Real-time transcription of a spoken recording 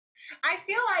I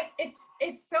feel like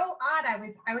it's so odd. I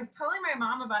was telling my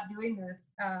mom about doing this,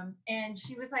 and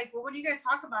she was like, "Well, what are you going to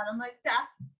talk about?" I'm like, "Death."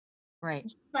 Right.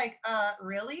 She's like,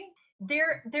 really?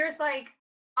 There's like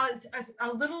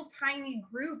a little tiny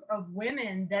group of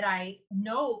women that I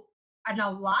know, and a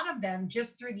lot of them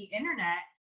just through the internet,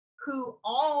 who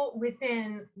all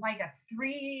within like a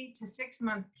 3 to 6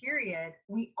 month period,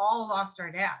 we all lost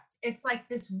our dads. It's like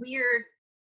this weird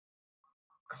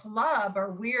club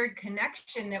or weird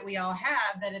connection that we all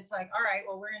have that it's like, all right,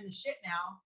 well, we're in the shit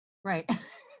now. Right.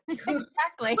 Who,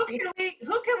 Exactly.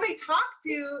 who can we talk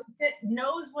to that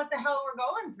knows what the hell we're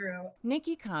going through?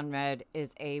 Niki Conrad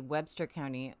is a Webster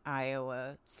County,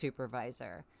 Iowa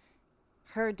supervisor.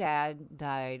 Her dad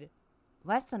died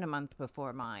less than a month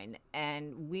before mine,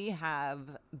 and we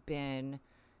have been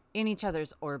in each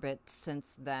other's orbits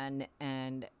since then.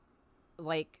 And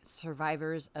like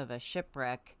survivors of a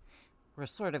shipwreck, we're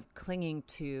sort of clinging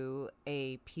to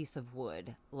a piece of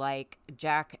wood, like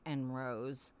Jack and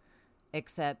Rose,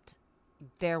 except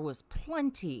there was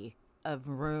plenty of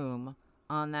room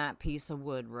on that piece of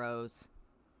wood, Rose.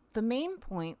 The main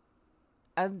point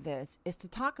of this is to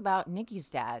talk about Niki's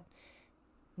dad,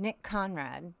 Nick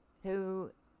Conrad,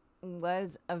 who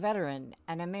was a veteran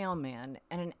and a mailman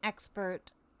and an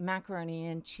expert macaroni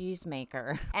and cheese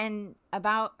maker, and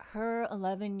about her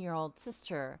 11-year-old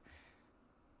sister,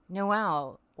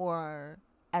 Noelle, or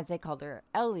as they called her,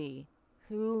 Ellie,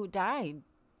 who died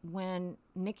when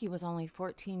Niki was only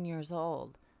 14 years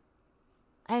old.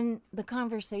 And the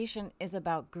conversation is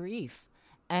about grief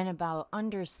and about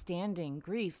understanding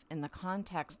grief in the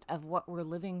context of what we're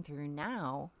living through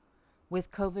now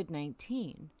with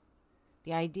COVID-19.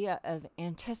 The idea of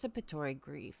anticipatory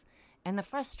grief and the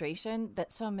frustration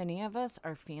that so many of us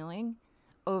are feeling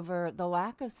over the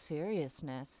lack of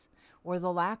seriousness or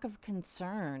the lack of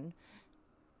concern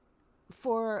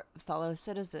for fellow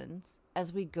citizens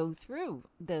as we go through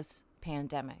this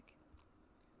pandemic.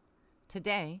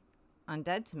 Today, on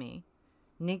Dead to Me,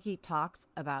 Niki talks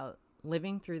about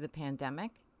living through the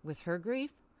pandemic with her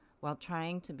grief while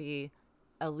trying to be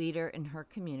a leader in her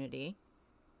community.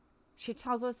 She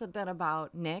tells us a bit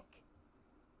about Nick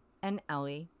and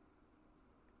Ellie,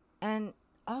 and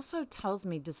also tells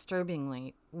me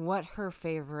disturbingly what her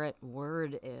favorite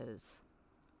word is.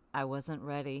 I wasn't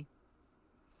ready.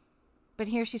 But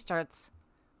here she starts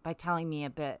by telling me a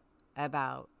bit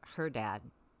about her dad.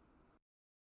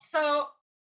 So,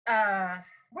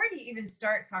 where do you even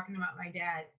start talking about my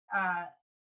dad?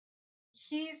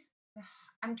 He's,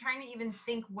 I'm trying to even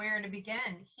think where to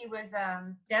begin.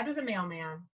 Dad was a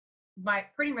mailman,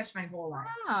 pretty much my whole life.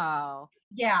 Oh.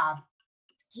 Yeah,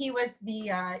 he was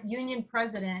the union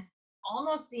president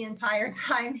almost the entire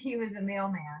time he was a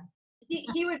mailman.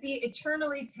 He would be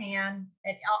eternally tan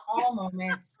at all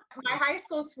moments. My high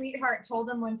school sweetheart told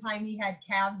him one time he had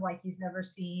calves like he's never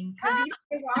seen because he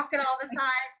was walking all the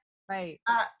time. Right.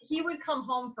 He would come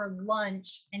home for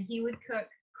lunch and he would cook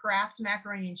Kraft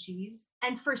macaroni and cheese.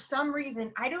 And for some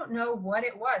reason, I don't know what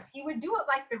it was. He would do it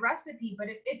like the recipe, but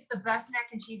it's the best mac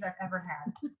and cheese I've ever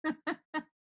had.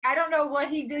 I don't know what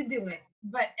he did to it,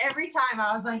 but every time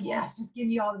I was like, yes, just give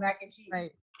me all the mac and cheese.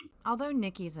 Right. Although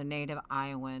Niki's a native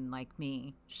Iowan like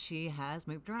me, she has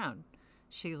moved around.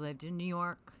 She lived in New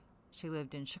York, she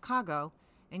lived in Chicago,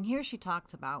 and here she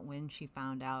talks about when she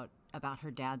found out about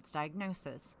her dad's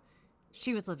diagnosis.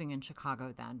 She was living in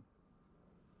Chicago then.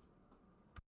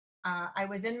 I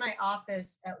was in my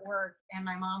office at work and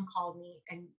my mom called me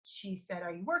and she said,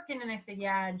 "Are you working?" And I said,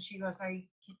 "Yeah." And she goes, "Are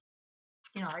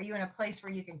you in a place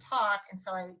where you can talk?" And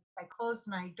so I closed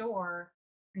my door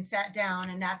and sat down.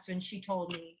 And that's when she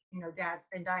told me, Dad's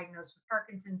been diagnosed with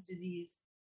Parkinson's disease.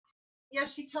 Yeah,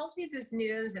 she tells me this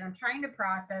news and I'm trying to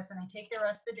process and I take the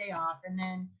rest of the day off. And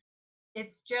then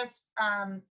it's just,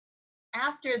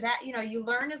 after that, you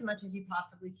learn as much as you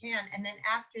possibly can. And then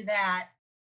after that,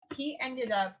 he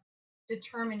ended up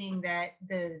determining that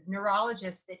the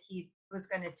neurologist that he was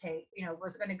going to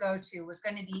was going to go to was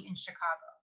going to be in Chicago.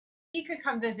 He could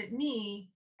come visit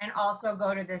me and also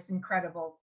go to this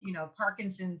incredible,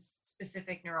 Parkinson's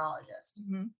specific neurologist.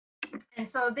 Mm-hmm. And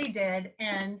so they did.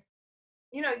 And,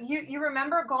 you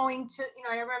remember going to,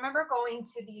 I remember going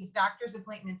to these doctor's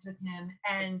appointments with him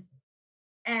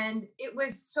and it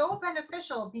was so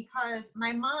beneficial because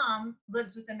my mom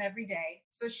lives with him every day.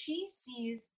 So she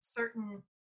sees certain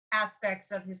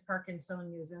aspects of his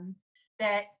Parkinsonism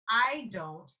that I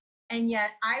don't. And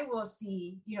yet I will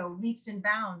see, leaps and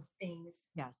bounds things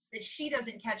Yes. that she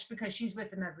doesn't catch because she's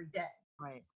with him every day.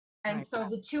 Right. And Right. so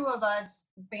the two of us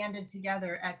banded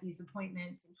together at these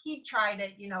appointments and he'd try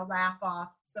to, laugh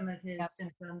off some of his Yep.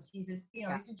 symptoms. He's a,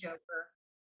 Yeah. he's a joker.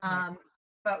 Right.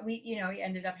 but we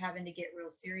ended up having to get real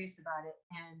serious about it.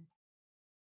 And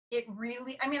it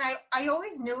really, I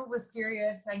always knew it was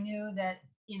serious. I knew that,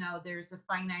 there's a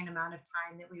finite amount of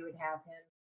time that we would have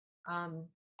him.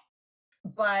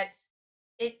 But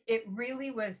it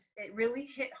really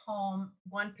hit home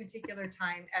one particular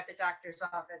time at the doctor's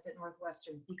office at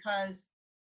Northwestern, because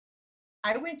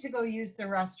I went to go use the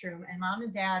restroom and mom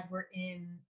and dad were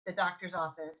in the doctor's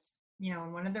office,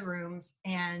 in one of the rooms.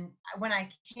 And when I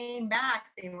came back,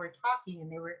 they were talking,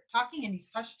 and they were talking in these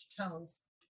hushed tones.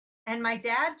 And my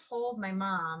dad told my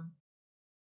mom,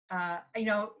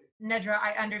 Nedra,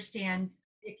 I understand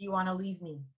if you want to leave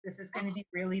me. This is going to be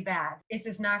really bad. This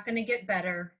is not going to get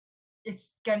better.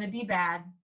 It's going to be bad.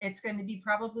 It's going to be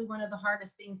probably one of the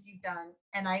hardest things you've done.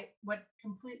 And I would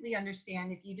completely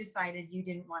understand if you decided you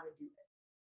didn't want to do it.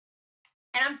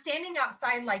 And I'm standing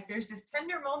outside, like there's this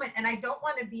tender moment, and I don't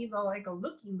want to be like a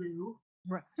looky-loo,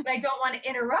 Right. but I don't want to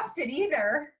interrupt it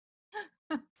either.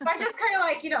 So I'm just kind of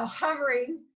like,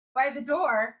 hovering by the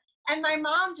door. And my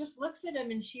mom just looks at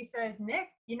him and she says, Nick,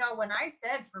 when I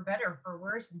said for better or for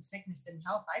worse in sickness and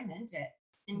health, I meant it.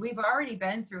 And we've already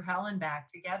been through hell and back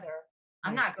together.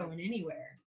 I'm not going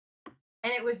anywhere.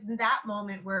 And it was that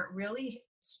moment where it really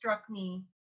struck me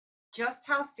just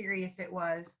how serious it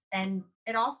was. And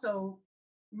it also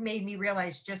made me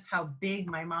realize just how big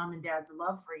my mom and dad's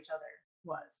love for each other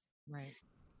was. Right.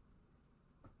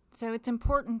 So it's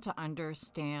important to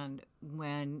understand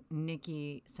when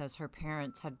Niki says her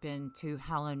parents had been to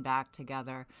hell and back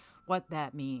together, what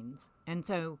that means. And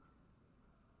so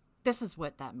this is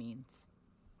what that means.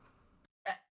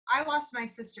 I lost my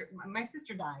sister. My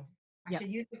sister died. I Yep.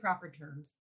 should use the proper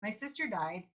terms. My sister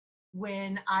died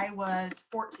when I was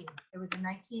 14. It was in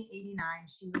 1989.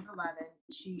 She was 11.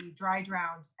 She dry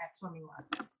drowned at swimming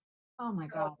lessons. Oh my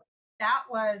God. That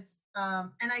was,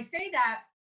 and I say that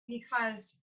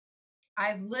because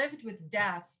I've lived with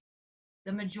death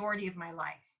the majority of my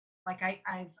life. Like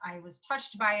I was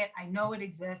touched by it. I know it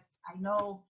exists. I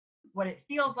know what it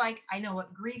feels like. I know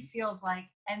what grief feels like.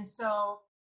 And so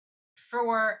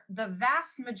for the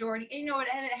vast majority, and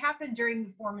it happened during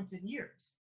the formative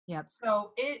years. Yep.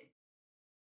 So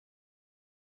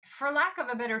for lack of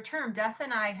a better term, Death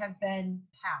and I have been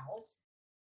pals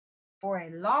for a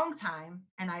long time,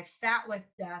 and I've sat with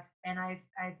Death, and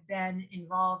I've been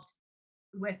involved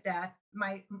with Death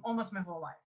almost my whole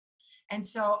life. And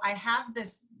so I have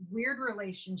this weird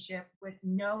relationship with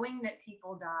knowing that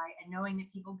people die and knowing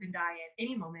that people can die at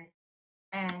any moment,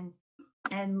 and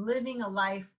living a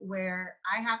life where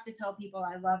I have to tell people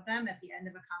I love them at the end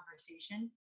of a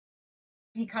conversation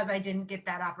because I didn't get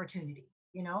that opportunity,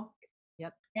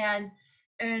 Yep. And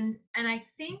I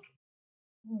think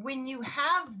when you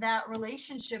have that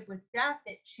relationship with death,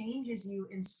 it changes you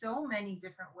in so many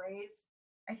different ways.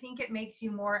 I think it makes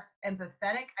you more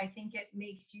empathetic. I think it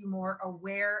makes you more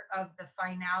aware of the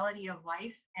finality of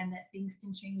life and that things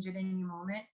can change at any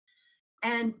moment.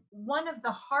 And one of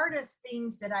the hardest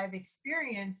things that I've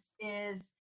experienced is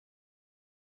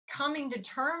coming to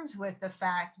terms with the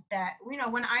fact that,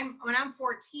 when I'm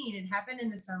 14, it happened in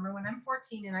the summer, when I'm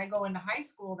 14 and I go into high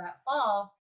school that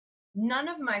fall, none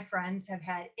of my friends have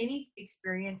had any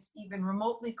experience even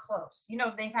remotely close.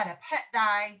 They've had a pet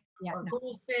die, or a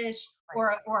goldfish,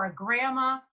 right, or a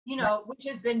grandma, right, which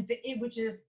is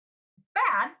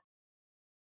bad,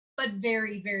 but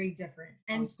very, very different.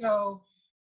 And so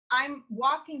I'm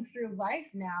walking through life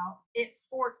now at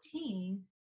 14,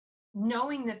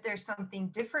 knowing that there's something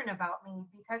different about me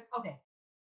because, okay,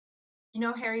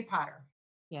 Harry Potter.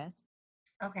 Yes.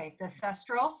 Okay, the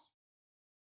Thestrals.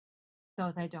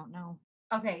 Those I don't know.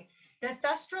 Okay, the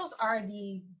Thestrals are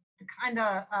the kind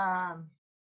of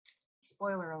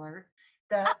spoiler alert.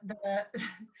 The Are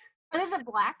they the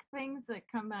black things that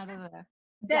come out of the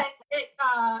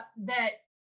that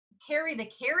carry the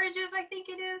carriages, I think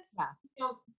it is. Yeah.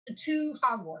 To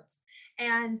Hogwarts,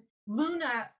 and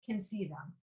Luna can see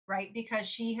them, right? Because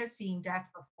she has seen death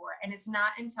before, and it's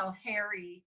not until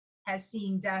Harry has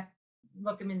seen death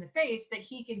look him in the face that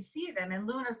he can see them. And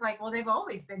Luna's like, well, they've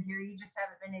always been here. You just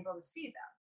haven't been able to see them.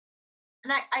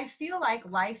 And I feel like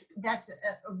life, that's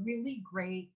a really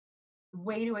great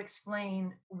way to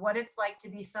explain what it's like to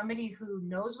be somebody who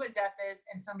knows what death is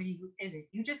and somebody who isn't.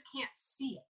 You just can't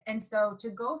see it. And so to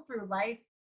go through life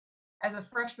as a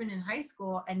freshman in high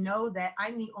school and know that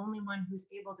I'm the only one who's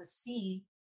able to see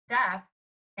death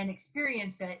and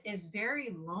experience it is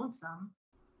very lonesome.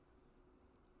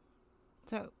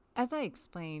 So, as I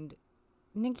explained,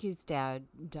 Niki's dad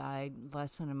died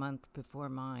less than a month before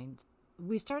mine.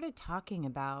 We started talking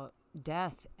about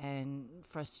death and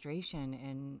frustration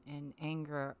and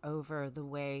anger over the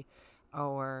way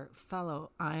our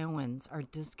fellow Iowans are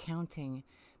discounting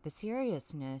the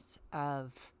seriousness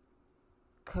of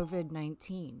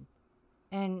COVID-19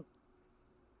 and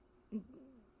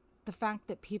the fact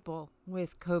that people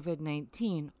with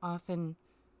COVID-19 often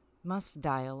must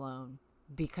die alone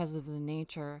because of the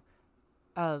nature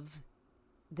of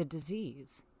the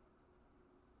disease.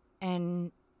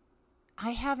 And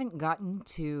I haven't gotten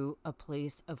to a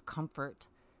place of comfort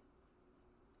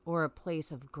or a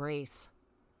place of grace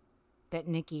that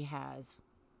Niki has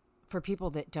for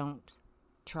people that don't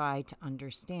try to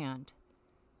understand.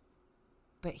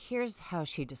 But here's how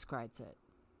she describes it.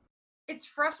 It's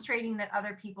frustrating that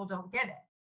other people don't get it.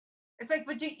 It's like,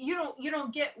 but you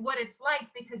don't get what it's like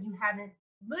because you haven't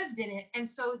lived in it. And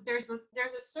so there's a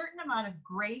certain amount of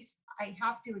grace I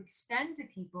have to extend to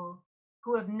people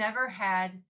who have never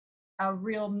had a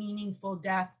real meaningful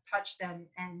death touch them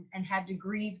and had to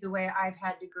grieve the way I've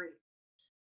had to grieve.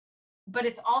 But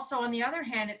it's also, on the other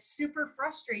hand, it's super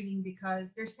frustrating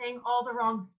because they're saying all the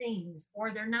wrong things, or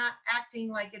they're not acting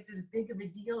like it's as big of a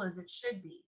deal as it should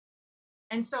be.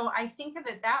 And so I think of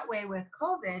it that way with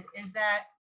COVID, is that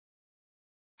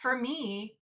for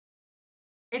me,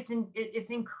 it's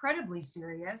incredibly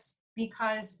serious,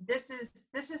 because this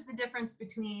is the difference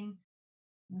between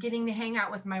getting to hang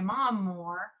out with my mom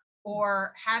more,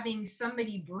 or having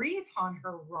somebody breathe on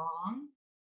her wrong,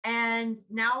 and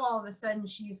now all of a sudden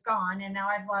she's gone, and now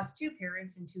I've lost 2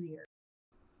 parents in 2 years.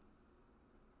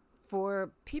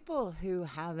 For people who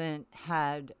haven't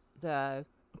had the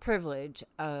privilege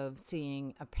of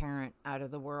seeing a parent out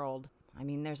of the world, I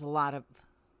mean, there's a lot of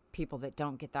people that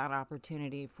don't get that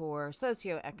opportunity for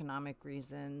socioeconomic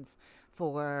reasons,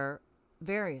 for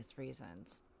various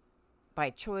reasons, by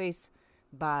choice,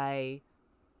 by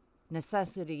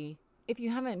necessity. If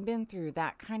you haven't been through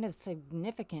that kind of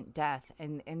significant death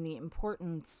and the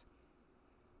importance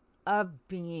of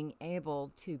being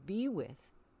able to be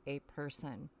with a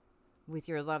person, with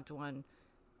your loved one,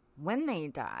 when they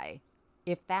die,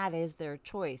 if that is their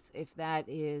choice, if that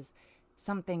is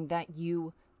something that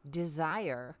you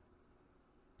desire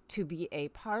to be a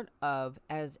part of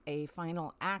as a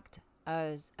final act,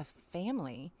 as a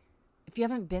family, if you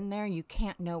haven't been there, you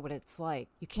can't know what it's like.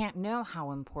 You can't know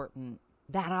how important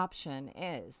that option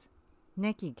is.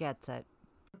 Niki gets it.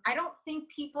 I don't think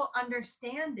people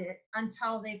understand it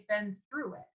until they've been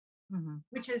through it,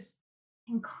 which is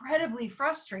incredibly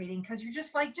frustrating, because you're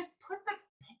just like, just put the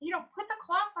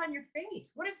cloth on your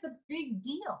face. What is the big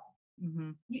deal?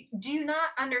 Do you not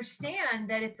understand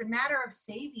that it's a matter of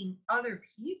saving other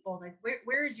people? Like,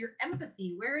 where is your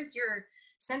empathy? Where is your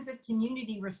sense of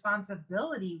community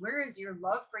responsibility? Where is your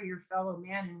love for your fellow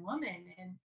man and woman?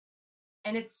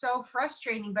 And it's so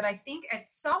frustrating, but I think at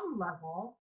some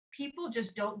level, people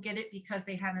just don't get it because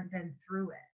they haven't been through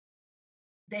it.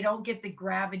 They don't get the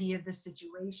gravity of the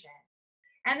situation.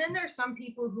 And then there's some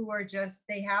people who are just,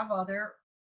 they have other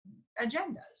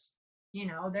agendas.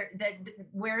 That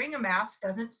wearing a mask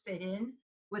doesn't fit in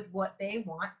with what they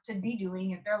want to be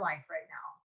doing in their life right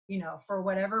now. For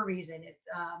whatever reason, it's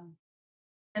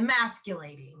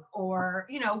emasculating, or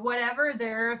whatever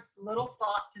their little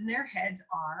thoughts in their heads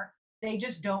are. They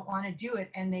just don't want to do it,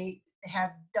 and they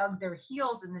have dug their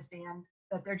heels in the sand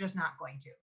that they're just not going to.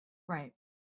 Right.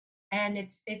 And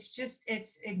it's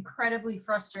incredibly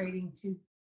frustrating to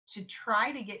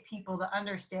try to get people to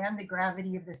understand the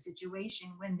gravity of the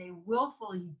situation when they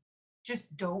willfully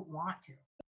just don't want to.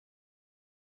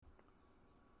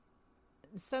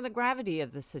 So the gravity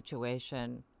of the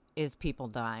situation is people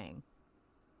dying.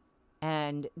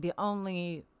 And the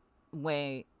only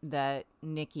way that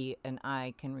Niki and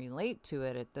I can relate to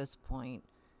it at this point,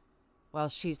 while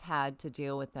she's had to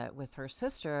deal with that with her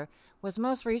sister, was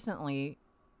most recently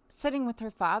sitting with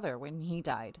her father when he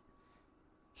died.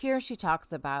 Here she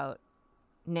talks about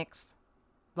Nick's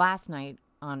last night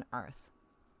on Earth.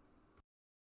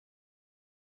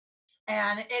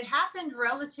 And it happened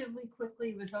relatively quickly.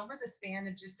 It was over the span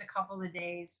of just a couple of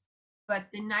days. But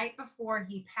the night before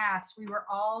he passed, we were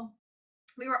all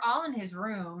in his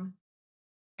room.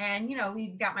 And,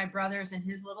 we've got my brothers and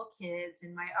his little kids,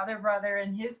 and my other brother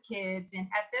and his kids. And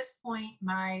at this point,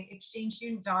 my exchange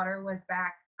student daughter was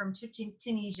back from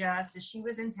Tunisia, so she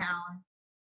was in town.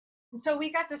 And so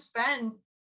we got to spend,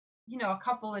 a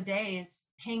couple of days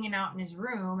hanging out in his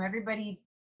room, everybody,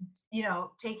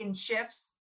 taking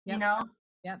shifts,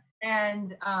 Yep.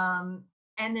 And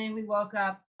then we woke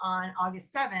up on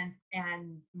August 7th,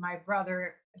 and my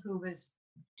brother, who was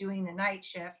doing the night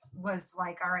shift, was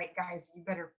like, all right, guys, you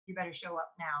better show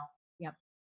up now. Yep.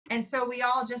 And so we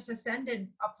all just ascended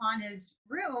upon his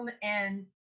room. And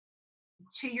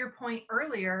to your point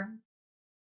earlier,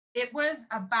 it was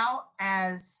about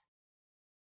as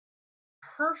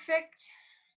perfect,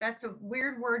 that's a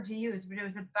weird word to use, but it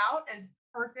was about as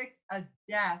perfect a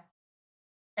death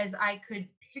as I could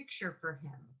picture for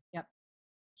him. Yep.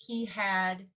 He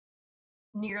had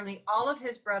nearly all of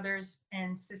his brothers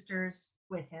and sisters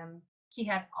with him. He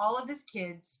had all of his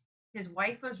kids. His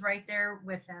wife was right there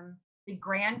with him. The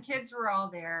grandkids were all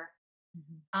there.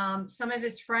 Some of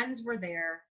his friends were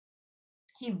there.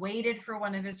 He waited for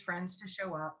one of his friends to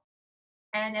show up.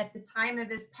 And at the time of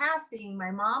his passing, my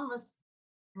mom was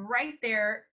right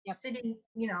there, sitting,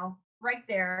 right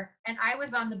there. And I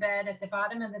was on the bed at the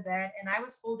bottom of the bed, and I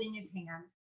was holding his hand.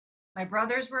 My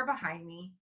brothers were behind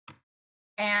me.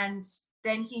 And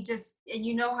then and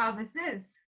you know how this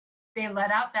is. They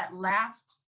let out that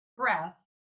last breath,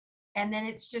 and then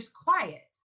it's just quiet.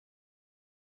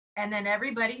 And then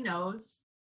everybody knows.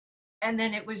 And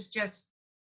then it was just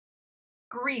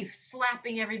grief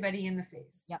slapping everybody in the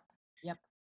face. Yep.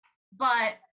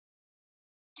 But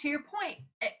to your point,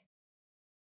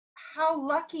 how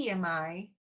lucky am I?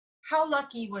 How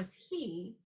lucky was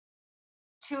he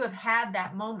to have had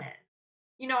that moment?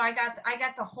 I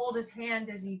got to hold his hand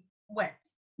as he went.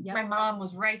 Yep. My mom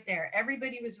was right there.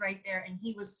 Everybody was right there, and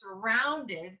he was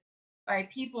surrounded by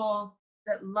people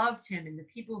that loved him and the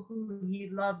people who he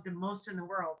loved the most in the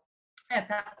world at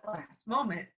that last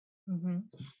moment. Mm-hmm.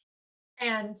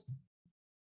 And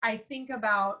I think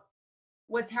about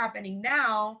what's happening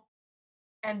now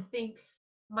and think,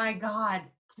 my God,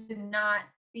 to not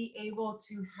be able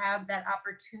to have that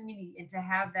opportunity and to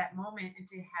have that moment and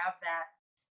to have that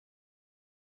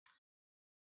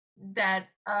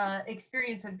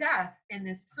experience of death in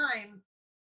this time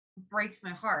breaks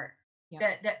my heart.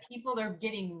 Yep. That people are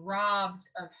getting robbed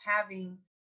of having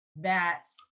that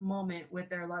moment with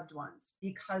their loved ones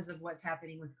because of what's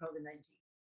happening with COVID-19.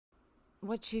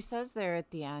 What she says there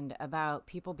at the end about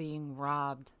people being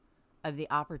robbed of the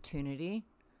opportunity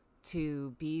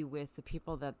to be with the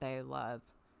people that they love,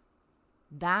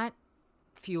 that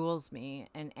fuels me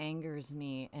and angers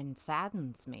me and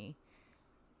saddens me.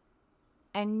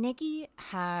 And Niki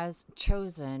has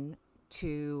chosen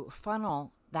to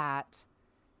funnel that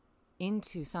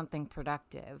into something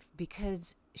productive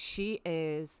because she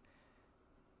is,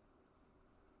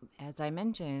 as I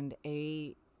mentioned,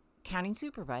 a county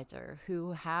supervisor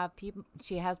who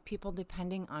she has people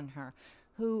depending on her,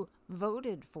 who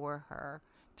voted for her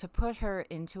to put her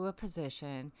into a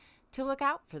position to look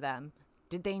out for them.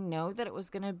 Did they know that it was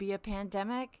going to be a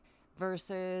pandemic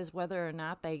versus whether or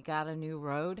not they got a new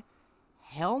road?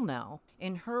 Hell no.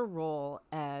 In her role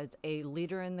as a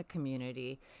leader in the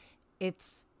community,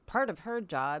 it's part of her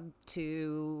job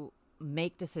to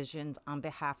make decisions on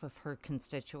behalf of her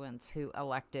constituents who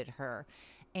elected her.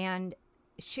 And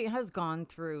she has gone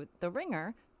through the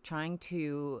ringer trying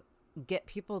to get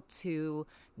people to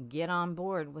get on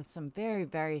board with some very,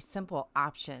 very simple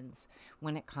options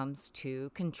when it comes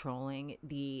to controlling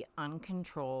the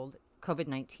uncontrolled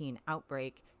COVID-19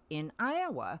 outbreak in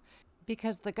Iowa,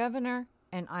 because the governor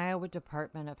and Iowa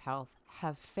Department of Health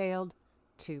have failed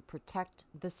to protect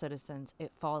the citizens.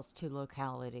 It falls to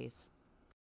localities.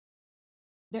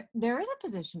 There is a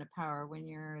position of power when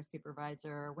you're a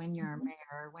supervisor, when you're a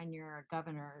mayor, when you're a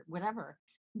governor, whatever.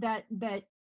 That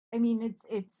I mean,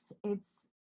 it's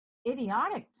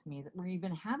idiotic to me that we're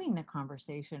even having the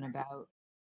conversation about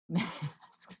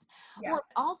masks. Yes. Or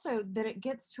also that it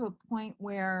gets to a point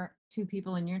where two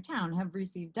people in your town have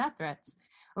received death threats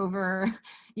over,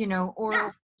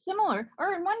 or similar,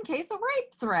 or in one case, a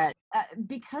rape threat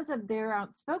because of their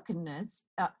outspokenness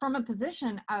from a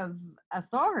position of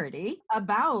authority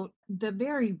about the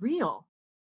very real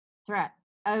threat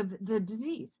of the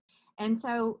disease. And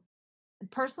so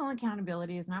personal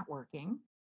accountability is not working.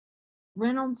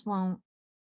 Reynolds won't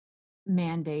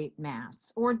mandate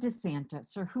masks, or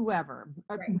DeSantis or whoever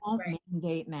won't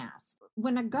mandate masks.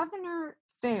 When a governor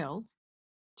fails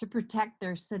to protect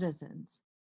their citizens,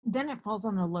 then it falls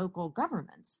on the local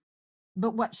governments.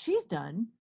 But what she's done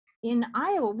in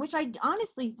Iowa, which I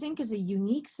honestly think is a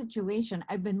unique situation,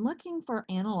 I've been looking for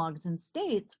analogs in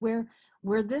states where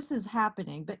this is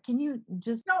happening, but can you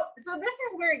just... So this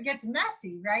is where it gets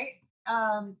messy, right?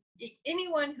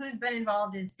 Anyone who's been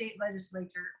involved in state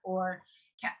legislature or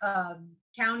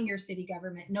county or city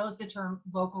government knows the term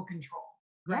local control,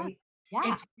 right?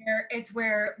 Yeah. It's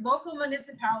where local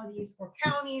municipalities or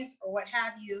counties or what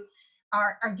have you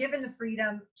are given the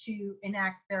freedom to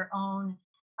enact their own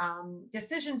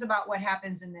decisions about what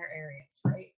happens in their areas,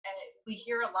 right? And we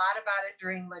hear a lot about it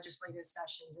during legislative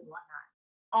sessions and whatnot.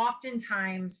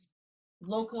 Oftentimes,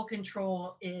 local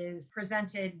control is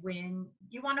presented when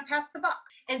you want to pass the buck.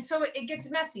 And so it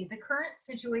gets messy. The current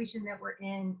situation that we're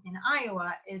in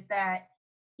Iowa is that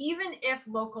even if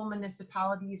local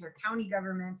municipalities or county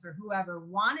governments or whoever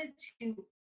wanted to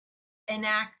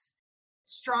enact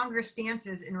stronger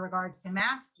stances in regards to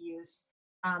mask use,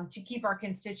 to keep our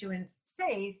constituents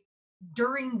safe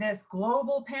during this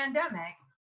global pandemic,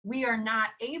 we are not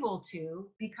able to,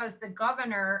 because the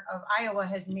governor of Iowa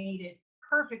has made it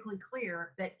perfectly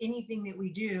clear that anything that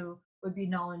we do would be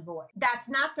null and void. That's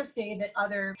not to say that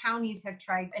other counties have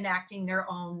tried enacting their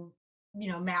own,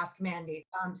 mask mandate.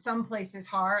 Some places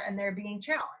are, and they're being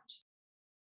challenged.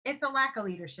 It's a lack of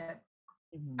leadership.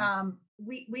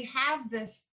 We have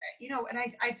this, and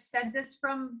I've said this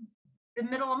from the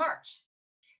middle of March.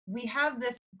 We have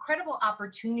this incredible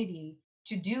opportunity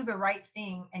to do the right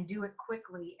thing and do it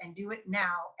quickly and do it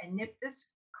now and nip this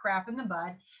crap in the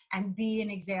bud and be an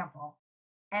example.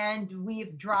 And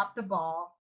we've dropped the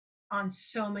ball on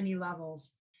so many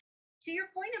levels. To your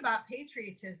point about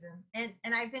patriotism, and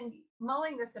I've been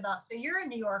mulling this about, so you're in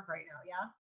New York right now,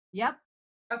 yeah? Yep.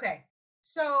 Okay.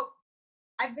 So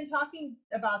I've been talking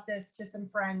about this to some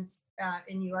friends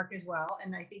in New York as well.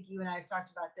 And I think you and I have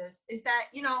talked about this, is that,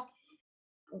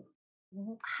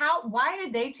 why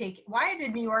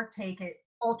did New York take it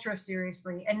ultra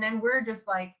seriously? And then we're just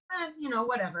like,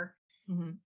 whatever.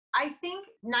 Mm-hmm. I think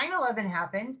 9/11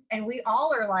 happened and we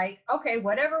all are like, okay,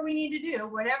 whatever we need to do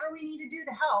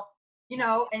to help,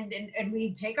 and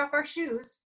we take off our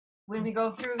shoes when we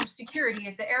go through security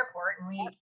at the airport, and we,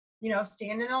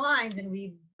 stand in the lines, and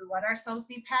we let ourselves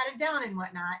be patted down and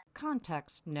whatnot.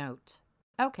 Context note.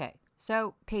 Okay,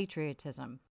 so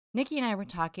patriotism. Niki and I were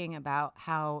talking about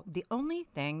how the only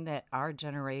thing that our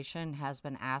generation has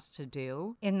been asked to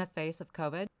do in the face of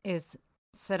COVID is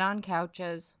sit on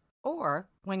couches or,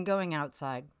 when going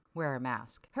outside, wear a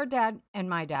mask. Her dad and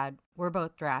my dad were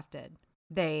both drafted.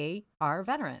 They are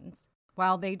veterans.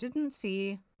 While they didn't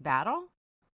see battle,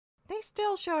 they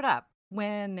still showed up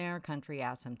when their country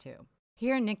asked them to.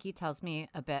 Here, Niki tells me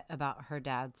a bit about her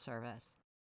dad's service.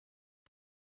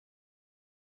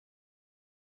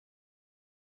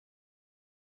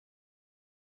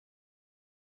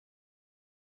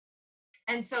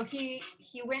 And so he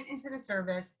went into the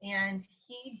service, and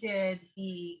he did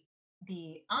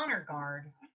the honor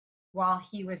guard while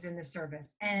he was in the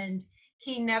service. And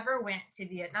he never went to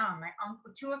Vietnam.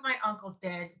 Two of my uncles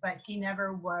did, but he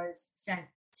never was sent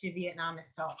to Vietnam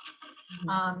itself.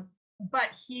 Mm-hmm. But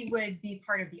he would be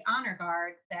part of the honor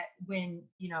guard that when,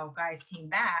 guys came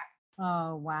back.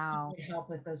 Oh, wow. He would help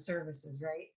with those services,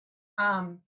 right?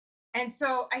 And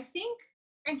so I think,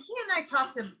 and he and I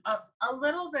talked a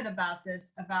little bit about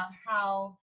this, about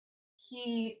how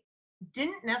he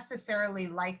didn't necessarily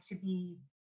like to be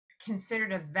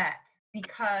considered a vet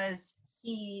because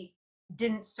he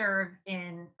didn't serve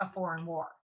in a foreign war.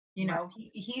 Right.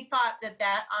 He thought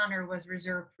that honor was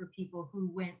reserved for people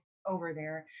who went over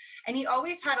there. And he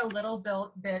always had a little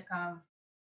bit of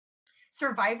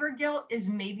survivor guilt, is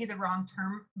maybe the wrong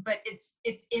term, but it's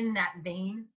in that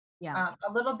vein. Yeah.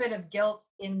 A little bit of guilt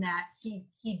in that he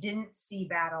didn't see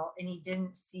battle, and he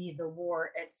didn't see the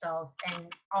war itself,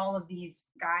 and all of these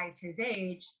guys his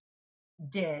age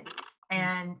did,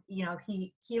 and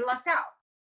he lucked out.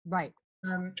 Right.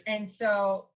 And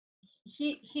so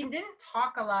he didn't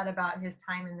talk a lot about his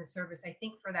time in the service, I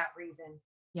think for that reason.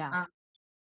 Yeah.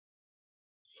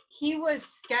 He was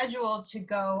scheduled to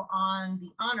go on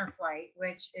the honor flight,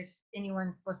 which, if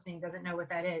anyone's listening doesn't know what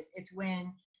that is, it's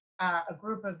when a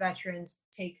group of veterans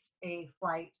takes a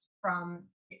flight from,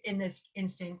 in this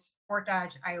instance, Fort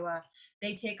Dodge, Iowa.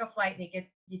 They take a flight. They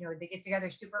get together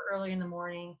super early in the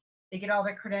morning. They get all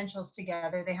their credentials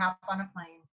together. They hop on a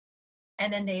plane,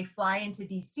 and then they fly into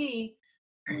DC,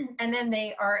 and then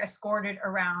they are escorted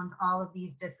around all of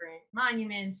these different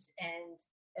monuments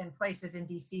and places in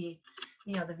DC.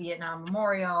 The Vietnam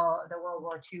Memorial, the World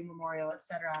War II Memorial,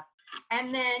 etc.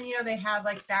 And then, they have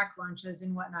like sack lunches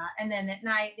and whatnot. And then at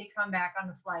night they come back on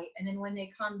the flight. And then when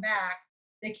they come back,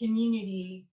 the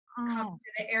community comes to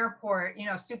the airport,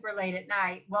 super late at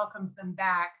night, welcomes them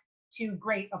back to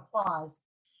great applause.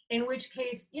 In which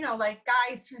case, like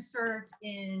guys who served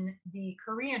in the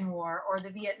Korean War or the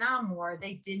Vietnam War,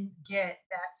 they didn't get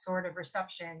that sort of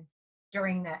reception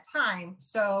during that time.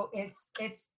 So it's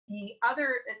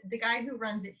the guy who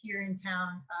runs it here in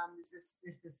town,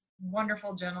 is this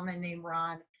wonderful gentleman named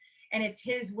Ron, and it's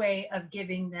his way of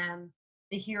giving them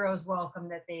the hero's welcome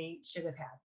that they should have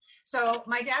had. So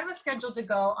my dad was scheduled to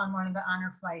go on one of the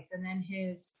honor flights, and then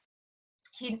he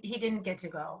didn't get to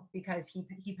go because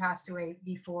he passed away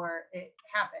before it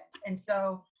happened. And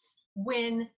so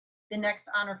when the next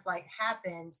honor flight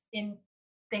happened,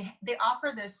 they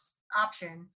offer this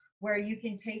option where you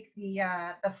can take the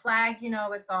flag,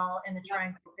 it's all in the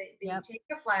triangle. They take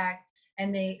the flag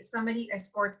and somebody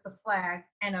escorts the flag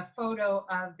and a photo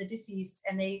of the deceased,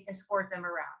 and they escort them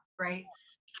around, right?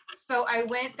 So I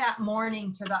went that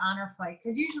morning to the honor flight,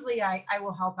 because usually I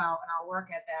will help out and I'll work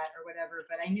at that or whatever,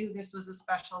 but I knew this was a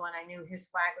special one. I knew his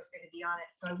flag was going to be on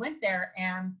it. So I went there,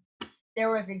 and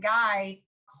there was a guy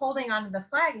holding onto the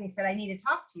flag, and he said, I need to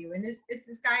talk to you. And it's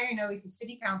this guy I know. He's a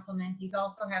city councilman. He's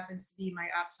also happens to be my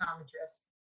optometrist.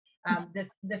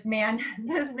 This man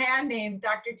named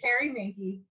Dr. Terry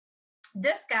Minky.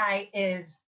 This guy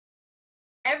is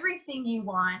everything you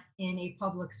want in a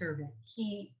public servant.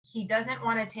 He doesn't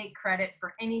want to take credit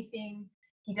for anything.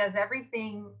 He does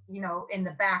everything, in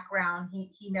the background.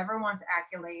 He never wants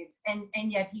accolades,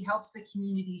 and yet he helps the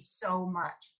community so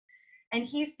much. And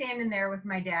he's standing there with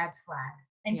my dad's flag,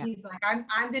 and he's like,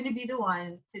 I'm going to be the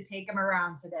one to take him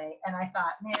around today. And I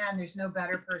thought, man, there's no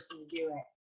better person to do it.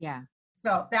 Yeah.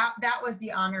 So that was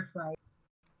the honor flight.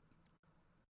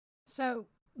 So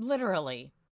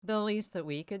literally, the least that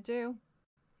we could do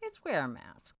is wear a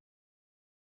mask.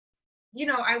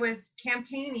 I was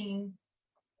campaigning,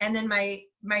 and then my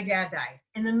dad died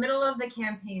in the middle of the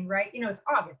campaign, right? It's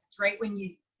August. It's right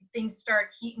when things start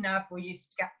heating up, where you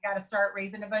got to start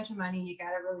raising a bunch of money. You got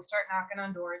to really start knocking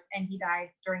on doors. And he died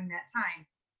during that time.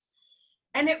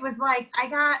 And it was like, I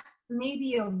got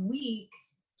maybe a week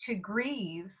to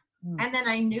grieve. And then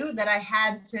I knew that I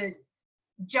had to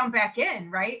jump back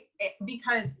in, right?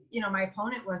 Because, my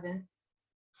opponent wasn't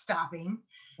stopping.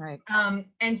 Right.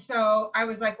 And so I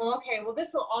was like, well, okay,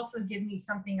 this will also give me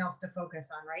something else to focus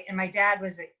on, right? And my dad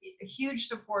was a huge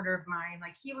supporter of mine.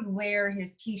 Like, he would wear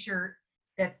his T-shirt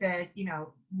that said,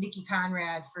 Niki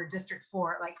Conrad for District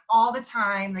 4, like, all the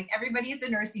time. Like, everybody at the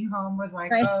nursing home was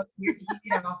like, right. Oh,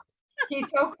 he's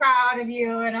so proud of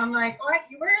you. And I'm like, what?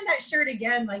 You're wearing that shirt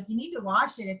again? Like, you need to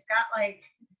wash it. It's got like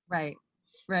right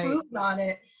food on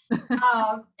it.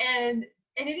 And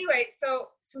anyway, so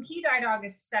he died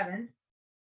August 7th.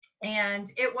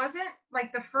 And it wasn't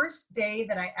like the first day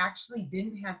that I actually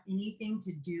didn't have anything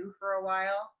to do for a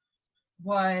while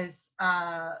was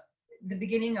the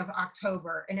beginning of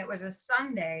October. And it was a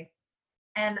Sunday.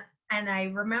 And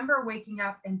I remember waking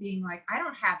up and being like, I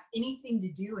don't have anything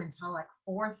to do until like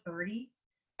 4:30.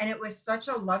 And it was such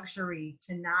a luxury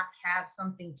to not have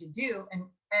something to do.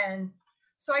 And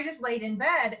so I just laid in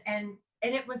bed, and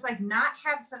it was like not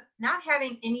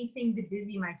having anything to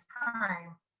busy my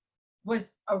time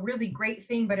was a really great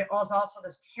thing, but it was also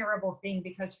this terrible thing,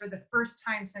 because for the first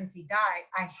time since he died,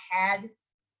 I had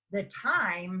the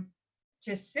time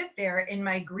to sit there in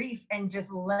my grief and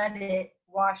just let it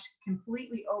wash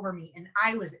completely over me. And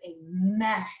I was a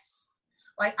mess.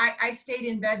 Like, I stayed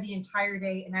in bed the entire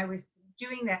day, and I was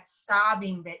doing that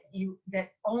sobbing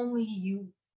that only you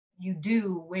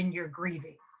do when you're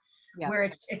grieving,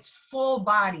 where it's full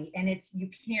body, and you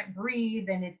can't breathe,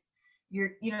 and it's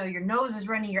your nose is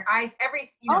running, your eyes,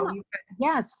 everything,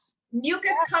 yes,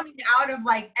 mucus coming out of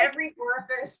like every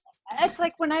orifice. It's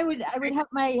like when I would have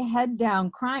my head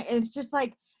down crying. It's just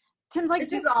like, Tim's like,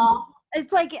 it's just all.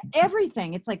 It's like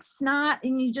everything. It's like snot,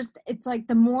 and it's like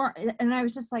the more, and I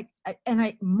was just like,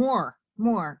 more.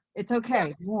 It's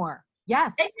okay, more.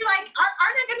 Yes. And you're like,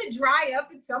 aren't they going to dry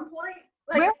up at some point?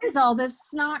 Like, where does all this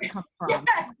snot come from?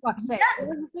 Yes.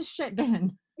 Where's this shit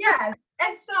been? Yeah.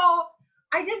 And so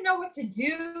I didn't know what to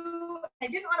do. I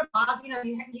didn't want to bother,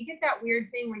 you get that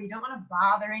weird thing where you don't want to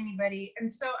bother anybody.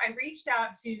 And so I reached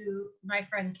out to my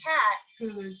friend Kat,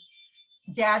 whose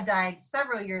dad died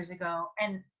several years ago.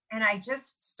 And I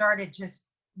just started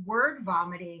word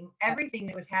vomiting everything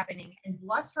that was happening. And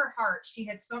bless her heart, she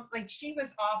had she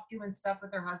was off doing stuff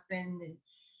with her husband, and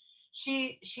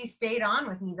she stayed on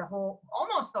with me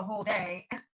almost the whole day.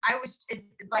 And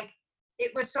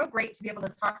it was so great to be able to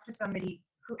talk to somebody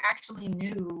who actually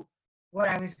knew what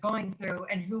I was going through,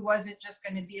 and who wasn't just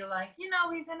going to be like,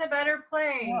 he's in a better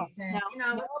place, and it's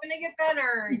going to get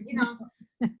better,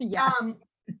 Yeah.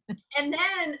 And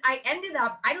then I ended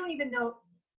up, I don't even know,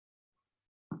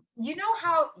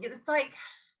 how it's like,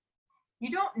 you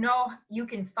don't know you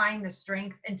can find the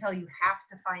strength until you have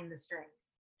to find the strength.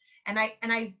 And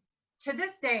I to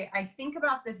this day, I think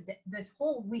about this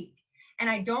whole week, and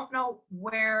I don't know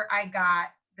where I got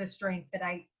the strength that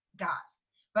I got,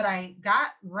 but I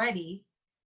got ready,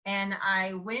 and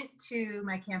I went to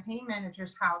my campaign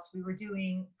manager's house. We were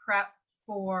doing prep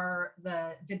for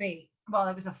the debate. Well,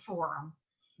 it was a forum,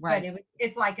 right? But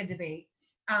it's like a debate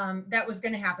that was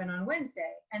going to happen on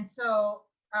Wednesday. And so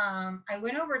I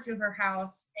went over to her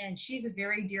house, and she's a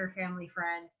very dear family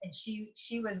friend, and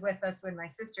she was with us when my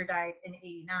sister died in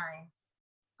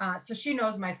 '89. So she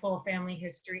knows my full family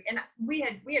history. And we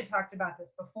had talked about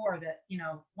this before, that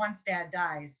once dad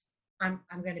dies, I'm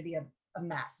going to be a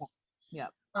mess. Yep.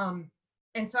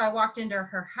 And so I walked into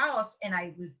her house and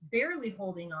I was barely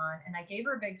holding on, and I gave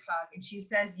her a big hug, and she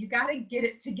says, "You got to get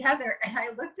it together." And I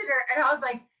looked at her and I was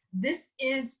like, this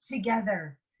is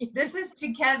together. This is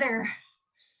together.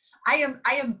 I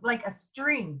am like a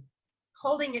string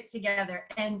holding it together,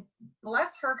 and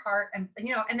bless her heart. And,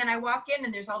 and then I walk in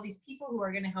and there's all these people who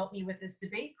are going to help me with this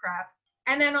debate crap.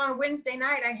 And then on Wednesday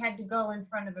night, I had to go in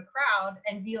front of a crowd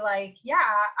and be like, yeah,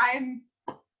 I'm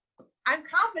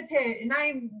competent and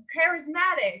I'm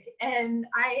charismatic and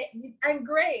I'm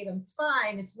great. It's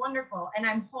fine. It's wonderful. And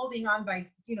I'm holding on by,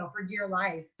 for dear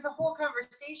life. It's a whole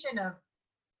conversation of,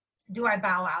 do I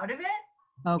bow out of it?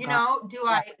 Oh, God.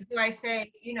 Do I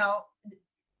say,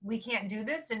 we can't do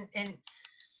this? And and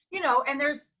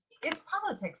it's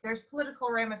politics. There's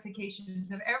political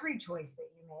ramifications of every choice that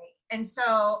you make. And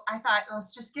so I thought,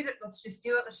 let's just get it. Let's just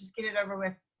do it. Let's just get it over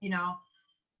with,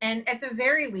 And at the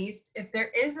very least, if there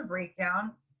is a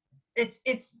breakdown,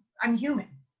 I'm human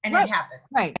and Right. It happens.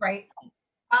 Right.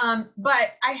 But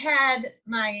I had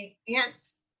my aunt,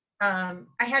 I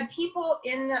had people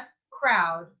in the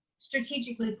crowd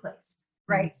strategically placed,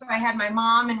 right? Mm-hmm. So I had my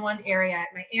mom in one area,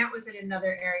 my aunt was in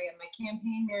another area, my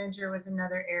campaign manager was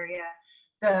another area.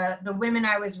 The women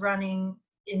I was running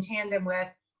in tandem with,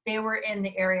 they were in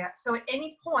the area. So at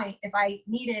any point, if I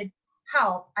needed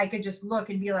help, I could just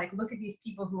look and be like, look at these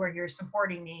people who are here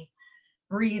supporting me,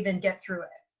 breathe and get through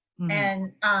it. Mm-hmm.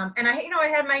 And I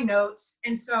had my notes,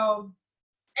 and so,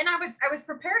 and I was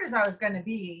prepared as I was going to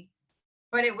be,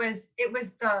 but it was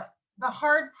the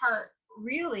hard part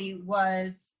really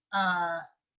was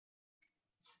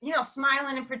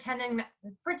smiling and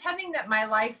pretending that my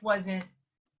life wasn't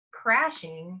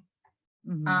crashing.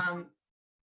 Mm-hmm.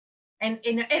 And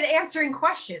answering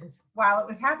questions while it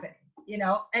was happening,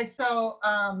 and so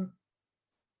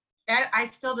I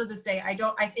still to this day,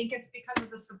 I think it's because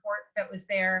of the support that was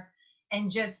there,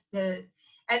 and just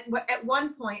at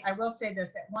one point, I will say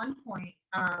this, at one point,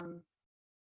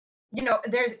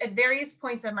 there's at various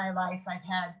points in my life,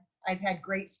 I've had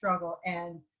great struggle,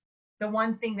 and the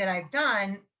one thing that I've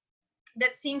done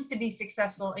that seems to be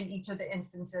successful in each of the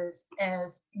instances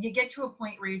is you get to a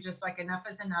point where you're just like, enough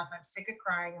is enough. I'm sick of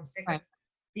crying. I'm sick of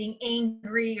being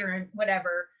angry or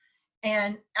whatever.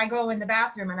 And I go in the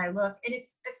bathroom and I look, and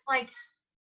it's like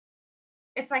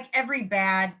every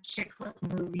bad chick flick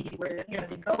movie where,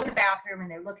 they go in the bathroom and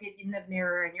they look in the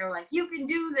mirror and you're like, you can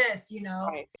do this,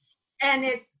 Right. And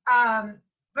it's,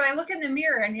 but I look in the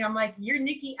mirror and I'm like, you're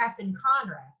Niki effing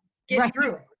Conrad. Get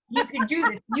through it. You can do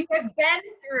this. You have been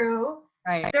through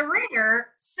the ringer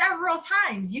several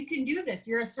times. You can do this.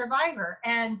 You're a survivor.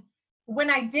 And when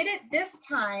I did it this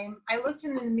time, I looked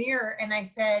in the mirror and I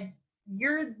said,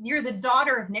 you're the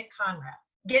daughter of Nick Conrad.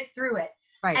 Get through it.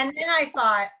 Right. And then I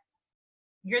thought,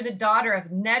 you're the daughter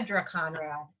of Nedra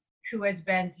Conrad, who has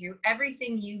been through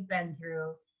everything you've been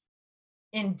through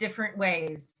in different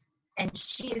ways. And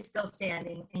she is still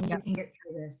standing, and you can get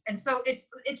through this. And so it's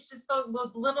just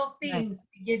those little things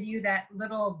to give you that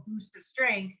little boost of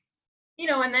strength,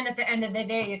 and then at the end of the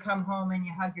day, you come home and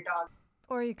you hug your dog.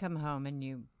 Or you come home and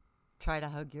you try to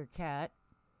hug your cat,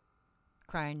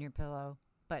 cry in your pillow,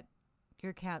 but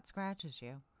your cat scratches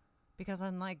you. Because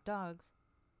unlike dogs,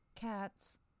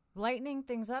 cats, lightening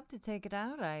things up to take it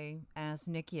out, I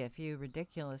asked Niki a few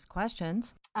ridiculous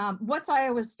questions. What's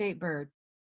Iowa's state bird?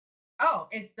 Oh,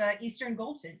 it's the eastern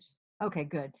goldfinch. Okay,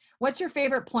 good. What's your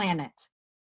favorite planet?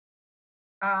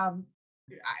 Earth.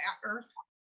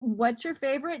 What's your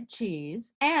favorite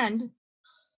cheese? And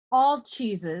all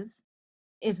cheeses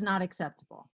is not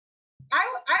acceptable. I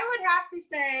would have to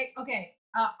say, okay,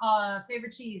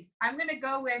 favorite cheese. I'm gonna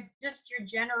go with just your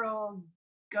general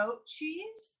goat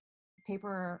cheese.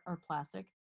 Paper or plastic?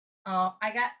 Oh,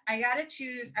 I gotta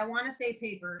choose. I want to say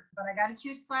paper, but I gotta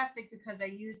choose plastic because I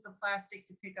use the plastic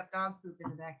to pick up dog poop in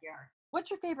the backyard.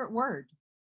 What's your favorite word?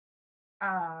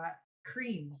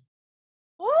 Cream.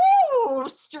 Ooh,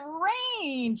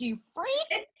 strange, you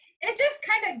freak. It just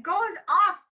kind of goes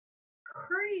off.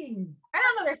 Cream. I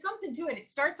don't know. There's something to it. It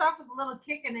starts off with a little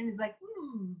kick and then it's like,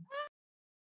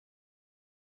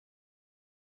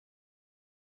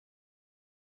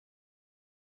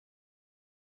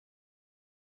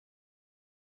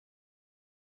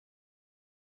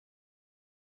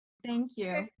 Thank you.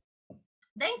 Okay.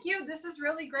 Thank you. This was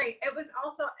really great. It was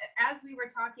also, as we were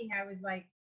talking, I was like,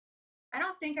 I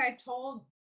don't think I told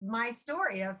my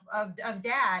story of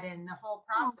Dad and the whole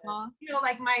process. Aww.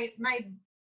 Like my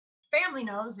family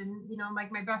knows, and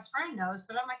like my best friend knows,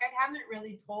 but I'm like, I haven't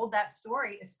really told that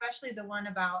story, especially the one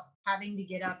about having to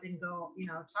get up and go,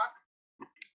 talk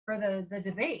for the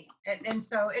debate. And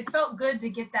so it felt good to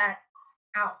get that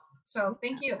out. So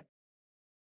thank you.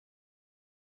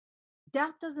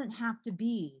 death doesn't have to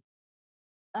be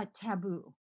a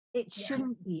taboo. It Yeah.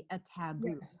 shouldn't be a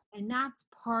taboo. Yes. And that's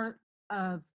part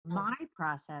of my Yes.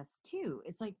 process too.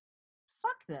 It's like,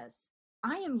 fuck this.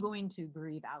 I am going to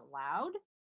grieve out loud,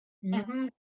 and Mm-hmm.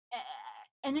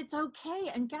 and it's okay.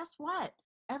 And guess what?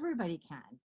 Everybody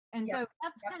can. And Yep. so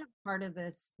that's Yep. kind of part of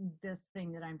this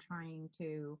thing that I'm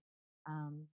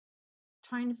um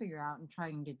figure out and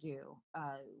trying to do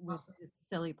with Awesome. this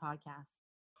silly podcast.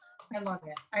 I love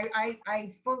it. I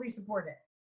fully support it.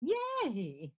 Yay!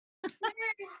 Yay.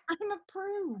 I'm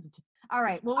approved. All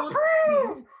right. Well,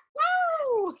 Approved.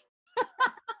 woo!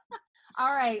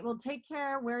 All right. Well, take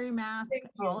care. Wear your mask. Thank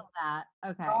All you. of that.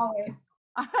 Okay. Always.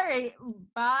 All right.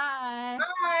 Bye.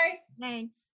 Bye.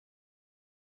 Thanks.